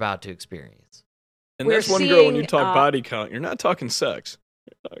that we're about to experience. And that's one girl, when you talk body count, you're not talking sex.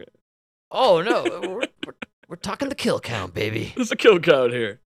 Oh, no. we're talking the kill count, baby. There's a kill count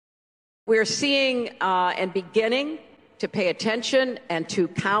here. We're seeing and beginning to pay attention and to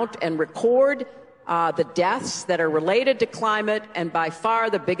count and record the deaths that are related to climate, and by far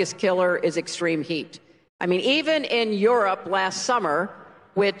the biggest killer is extreme heat. I mean, even in Europe last summer,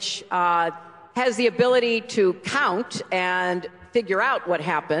 which has the ability to count and figure out what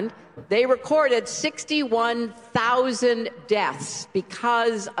happened, they recorded 61,000 deaths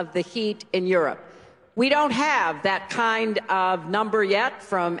because of the heat in Europe. We don't have that kind of number yet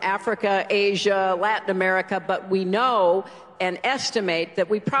from Africa, Asia, Latin America, but we know and estimate that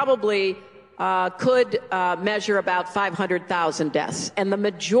we probably could measure about 500,000 deaths. And the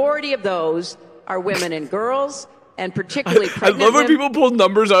majority of those are women and girls, and particularly pregnant I love when women. people pull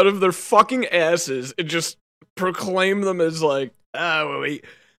numbers out of their fucking asses and just proclaim them as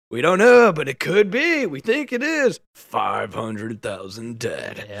we don't know, but it could be. We think it is. 500,000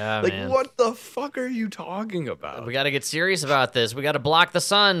 dead. Yeah, man. What the fuck are you talking about? We got to get serious about this. We got to block the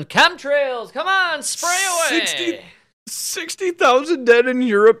sun. Chemtrails, come on, spray away. 60,000 dead in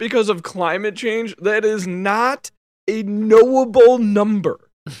Europe because of climate change. That is not a knowable number.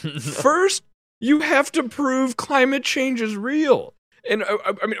 First, you have to prove climate change is real. And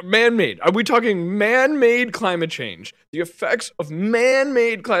I mean, man-made. Are we talking man-made climate change? The effects of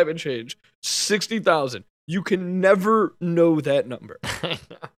man-made climate change, 60,000. You can never know that number.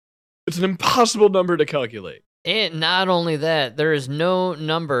 It's an impossible number to calculate. And not only that, there is no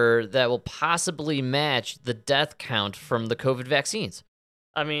number that will possibly match the death count from the COVID vaccines.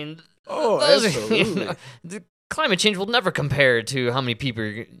 I mean, absolutely. The climate change will never compare to how many people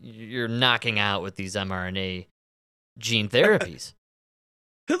you're knocking out with these mRNA gene therapies.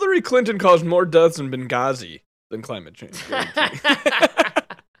 Hillary Clinton caused more deaths in Benghazi than climate change.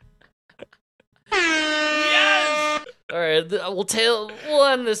 Yes! All right, we'll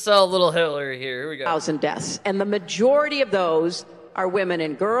end this little Hillary here. Here we go. 1,000 deaths. And the majority of those are women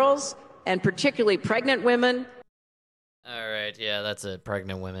and girls, and particularly pregnant women. All right, yeah, that's it.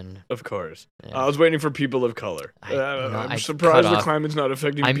 Pregnant women. Of course. Yeah. I was waiting for people of color. I'm surprised the climate's not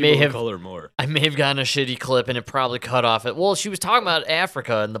affecting people of color more. I may have gotten a shitty clip, and it probably cut off it. Well, she was talking about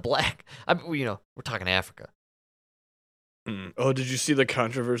Africa and the black. We're talking Africa. Oh, did you see the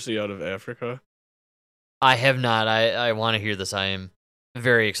controversy out of Africa? I have not. I want to hear this. I am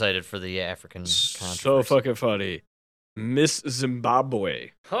very excited for the African controversy. So fucking funny. Miss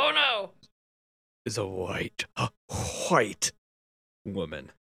Zimbabwe. Oh, no. Is a white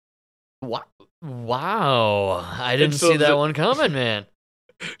woman. Wow. I didn't see that one coming, man.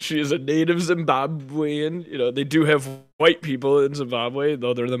 She is a native Zimbabwean. You know, they do have white people in Zimbabwe,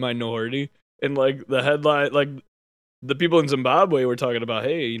 though they're the minority. And, like, the headline, like, the people in Zimbabwe were talking about,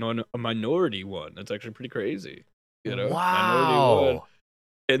 hey, you know, a minority one. That's actually pretty crazy. You know, wow. Minority one.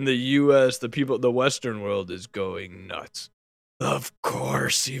 In the U.S., the Western world is going nuts. Of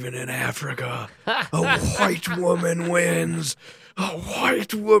course, even in Africa, a white woman wins. A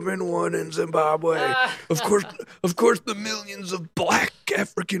white woman won in Zimbabwe. Of course, the millions of black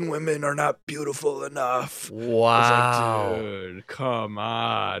African women are not beautiful enough. Wow. It's like, dude, come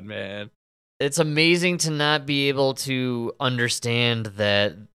on, man. It's amazing to not be able to understand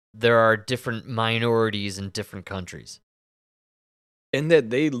that there are different minorities in different countries. And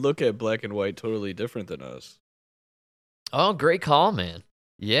that they look at black and white totally different than us. Oh, great call, man.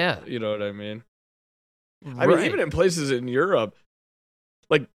 Yeah. You know what I mean? Right. I mean, even in places in Europe,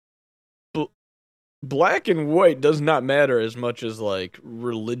 like, black and white does not matter as much as, like,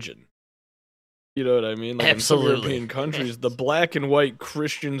 religion. You know what I mean? Like, absolutely. In some European countries, the black and white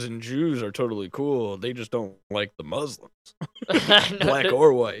Christians and Jews are totally cool. They just don't like the Muslims. Black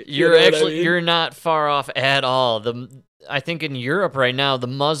or white. You're not far off at all. I think in Europe right now, the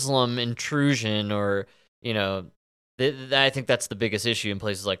Muslim intrusion or, you know, I think that's the biggest issue in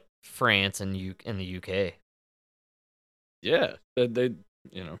places like France and the UK. Yeah, they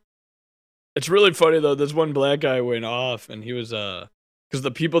you know. It's really funny though. This one black guy went off, and he was because the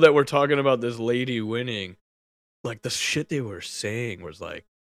people that were talking about this lady winning, like the shit they were saying was like,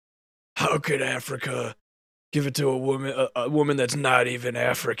 how could Africa give it to a woman that's not even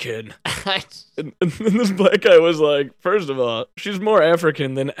African? and this black guy was like, first of all, she's more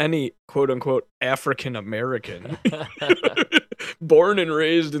African than any quote-unquote African American. Born and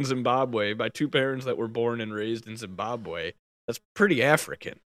raised in Zimbabwe by two parents that were born and raised in Zimbabwe. That's pretty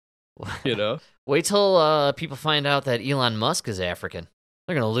African, you know? Wait till people find out that Elon Musk is African.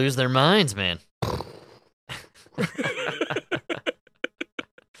 They're going to lose their minds, man.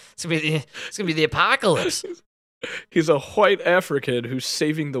 It's gonna be the apocalypse. He's a white African who's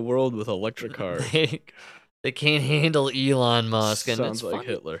saving the world with electric cars. They can't handle Elon Musk. And sounds it's like funny.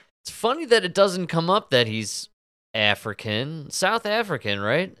 Hitler. It's funny that it doesn't come up that he's African, South African,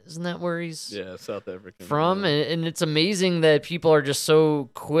 right? Isn't that where he's South African from? Yeah. And it's amazing that people are just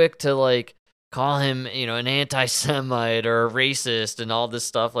so quick to like call him, you know, an anti-Semite or a racist and all this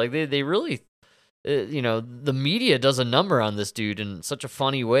stuff. Like they really, you know, the media does a number on this dude in such a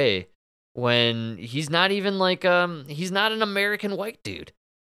funny way when he's not even like he's not an American white dude.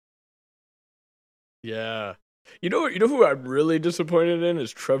 Yeah. You know who I'm really disappointed in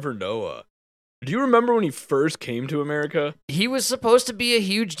is Trevor Noah. Do you remember when he first came to America? He was supposed to be a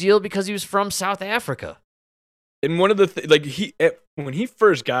huge deal because he was from South Africa. And one of the when he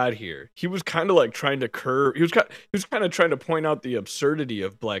first got here, he was kind of like trying to curve. He was kind of trying to point out the absurdity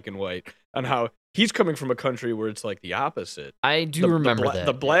of black and white and how he's coming from a country where it's like the opposite. I do remember that.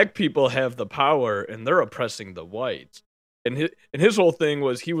 The black people have the power and they're oppressing the whites. And his whole thing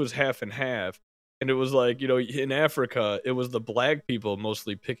was he was half and half. And it was like, you know, in Africa, it was the black people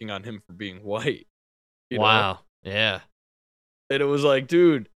mostly picking on him for being white. You Wow. know? Yeah. And it was like,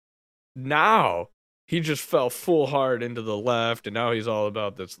 dude, now he just fell full hard into the left, and now he's all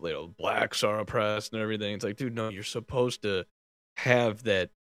about this, blacks are oppressed and everything. It's like, dude, no, you're supposed to have that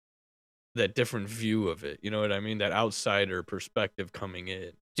different view of it. You know what I mean? That outsider perspective coming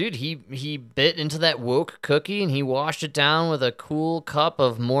in. Dude, he bit into that woke cookie and he washed it down with a cool cup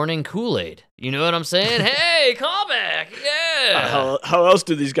of morning Kool-Aid. You know what I'm saying? Hey, callback! Yeah. How else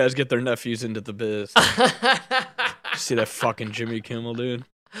do these guys get their nephews into the biz? See that fucking Jimmy Kimmel, dude?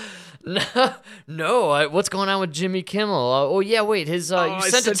 No. What's going on with Jimmy Kimmel? You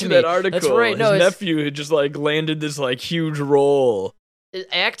sent it to me. That article. That's right. His nephew had just landed this huge role.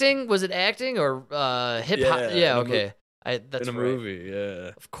 Acting? Was it acting or hip hop? Yeah. Okay. That's in a right. movie,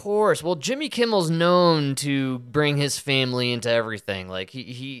 yeah. Of course. Well, Jimmy Kimmel's known to bring his family into everything. Like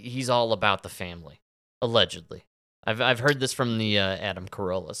he's all about the family, allegedly. I've heard this from the Adam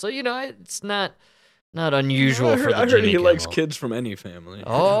Carolla. So it's not unusual for the I heard Jimmy he Kimmel. likes kids from any family.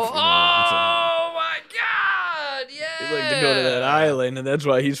 Oh my God! Yeah. He'd like to go to that island, and that's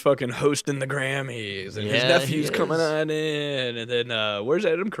why he's fucking hosting the Grammys, and his nephew's coming on in. And then where's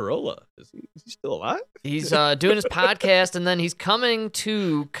Adam Carolla? Is he still alive? He's doing his podcast, and then he's coming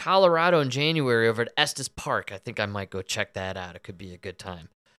to Colorado in January over at Estes Park. I think I might go check that out. It could be a good time.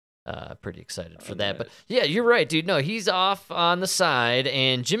 Pretty excited for that. Nice. But yeah, you're right, dude. No, he's off on the side,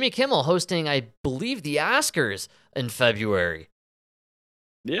 and Jimmy Kimmel hosting, I believe, the Oscars in February.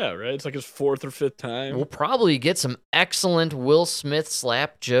 Yeah, right. It's like his 4th or 5th time. We'll probably get some excellent Will Smith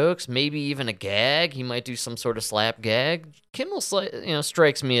slap jokes, maybe even a gag. He might do some sort of slap gag. Kimmel,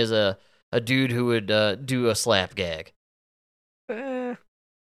 strikes me as a dude who would do a slap gag. They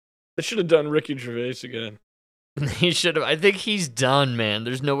should have done Ricky Gervais again. He should have. I think he's done, man.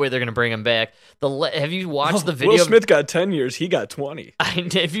 There's no way they're gonna bring him back. Have you watched the video? Will Smith got 10 years. He got 20.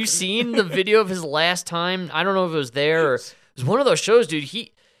 Have you seen the video of his last time? I don't know if it was there or it was one of those shows, dude.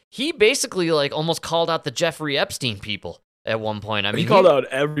 He basically almost called out the Jeffrey Epstein people at one point. I mean, he called out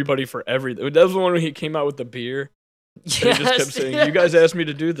everybody for everything. That was the one when he came out with the beer. Yes, he just kept saying, "You guys asked me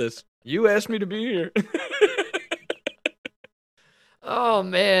to do this. You asked me to be here." Oh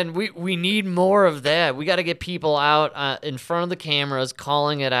man, we need more of that. We got to get people out in front of the cameras,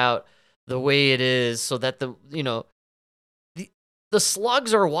 calling it out the way it is, so that the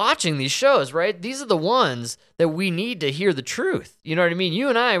slugs are watching these shows, right? These are the ones that we need to hear the truth. You know what I mean? You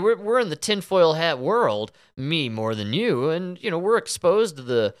and I, we're in the tinfoil hat world. Me more than you, and we're exposed to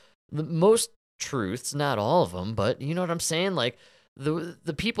the most truths, not all of them, but you know what I'm saying? Like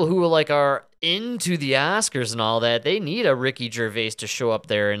the people who are into the Oscars and all that, they need a Ricky Gervais to show up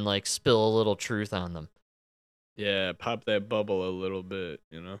there and spill a little truth on them. Yeah, pop that bubble a little bit,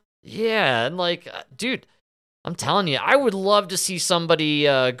 Yeah, and dude, I'm telling you, I would love to see somebody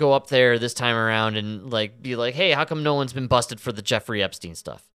go up there this time around and be like, "Hey, how come no one's been busted for the Jeffrey Epstein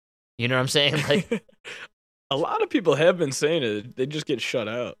stuff?" You know what I'm saying? A lot of people have been saying it. They just get shut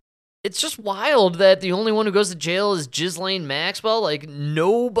out. It's just wild that the only one who goes to jail is Ghislaine Maxwell.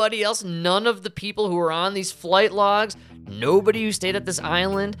 Nobody else, none of the people who are on these flight logs, nobody who stayed at this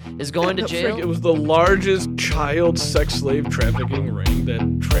island is going to jail. Frank, it was the largest child sex slave trafficking ring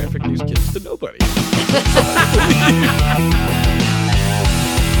that trafficked these kids to nobody.